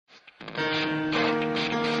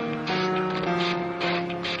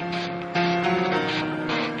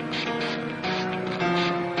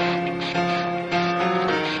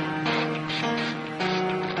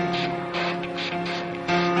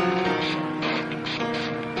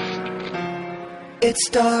It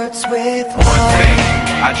starts with one thing,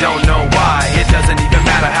 I don't know why. It doesn't even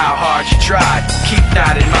matter how hard you try. Keep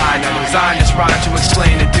that in mind. I designed this rhyme to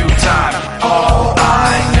explain in due time. All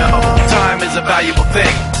I know, time is a valuable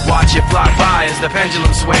thing. Watch it fly by as the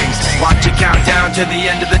pendulum swings. Watch it count down to the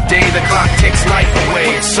end of the day. The clock takes life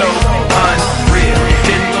away. It's so unreal.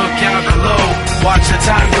 Didn't look out below. Watch the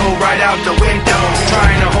time go right out the window.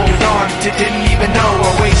 Trying to hold on to didn't even know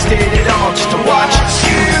I wasted it all just to watch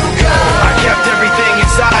you go. I kept everything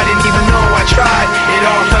inside, and even though I tried, it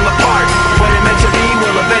all fell apart. What it meant to me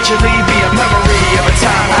will eventually be a memory of a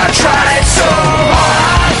time I tried so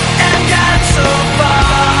hard and got so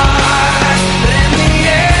far, but in the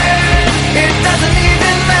end, it doesn't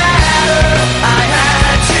even matter. I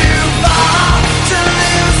had to fall to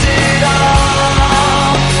lose it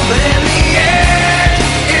all, but in the end,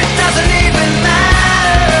 it doesn't even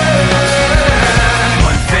matter.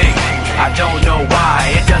 One thing, I don't know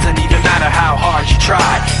why. It doesn't even matter how hard you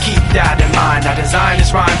try. Keep that in mind. I designed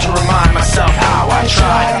this rhyme to remind myself how I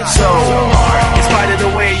tried so hard. In spite of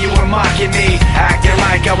the way you were mocking me, acting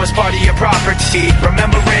like I was part of your property,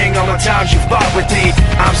 remembering all the times you fought with me,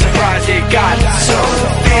 I'm surprised it got so.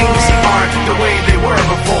 Things aren't the way they were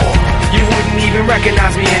before. You wouldn't even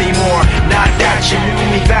recognize me anymore. Not that you knew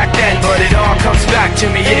me back then, but it all comes back to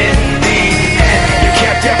me in the end. You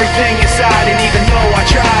kept everything inside, and even though I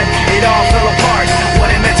tried, it all fell apart.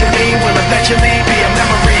 What it meant to me will eventually be a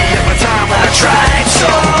memory of a time when I tried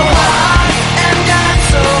so hard and got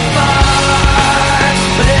so far,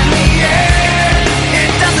 but in the end,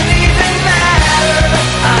 it doesn't even matter.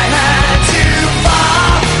 I had to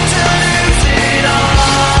fall to lose it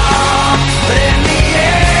all, but in the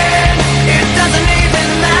end, it doesn't even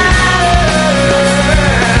matter.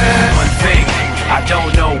 One thing, I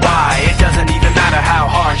don't know why. It doesn't even matter how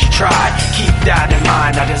hard you try. Keep that in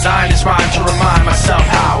mind. I designed this rhyme to remind myself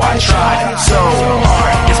how I tried so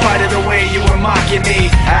hard. In spite of the way you were mocking me,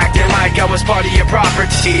 acting like I was part of your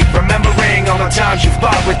property, remembering all the times you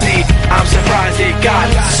fought with me, I'm surprised it got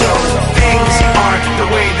so. Things aren't the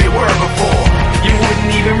way they were before. You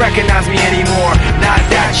wouldn't even recognize me anymore. Not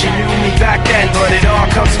that you knew me back then, but it all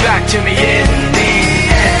comes back to me in the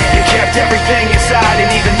end. You kept everything inside,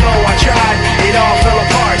 and even though I tried, it all fell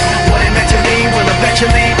apart. What it meant to me will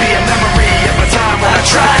eventually be a memory of a time when I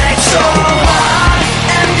tried so hard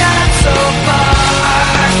and got so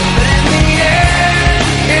far, but in the end,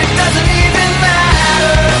 it doesn't even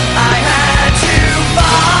matter. I had to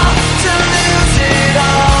fall to lose it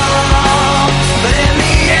all, but in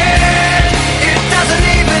the end, it doesn't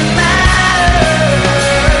even matter.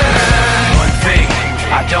 One thing,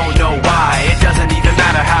 I don't know why. It doesn't even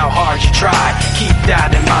matter how hard you try. Keep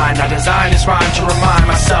that in mind. I designed this rhyme to remind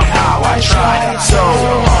myself how I tried so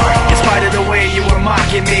hard. In spite of the way you were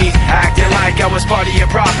mocking me, acting like I was part of your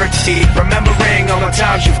property, remembering all the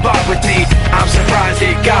times you fought with me, I'm surprised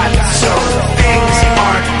it got so. Things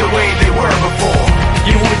aren't the way they were before.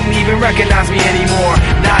 You wouldn't even recognize me anymore.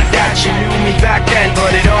 Not that you knew me back then,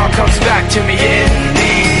 but it all comes back to me in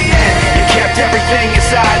the end. You kept everything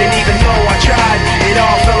inside, and even though I tried, it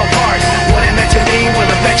all fell apart. What it meant to me will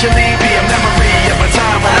eventually be a memory of a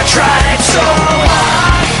time when I tried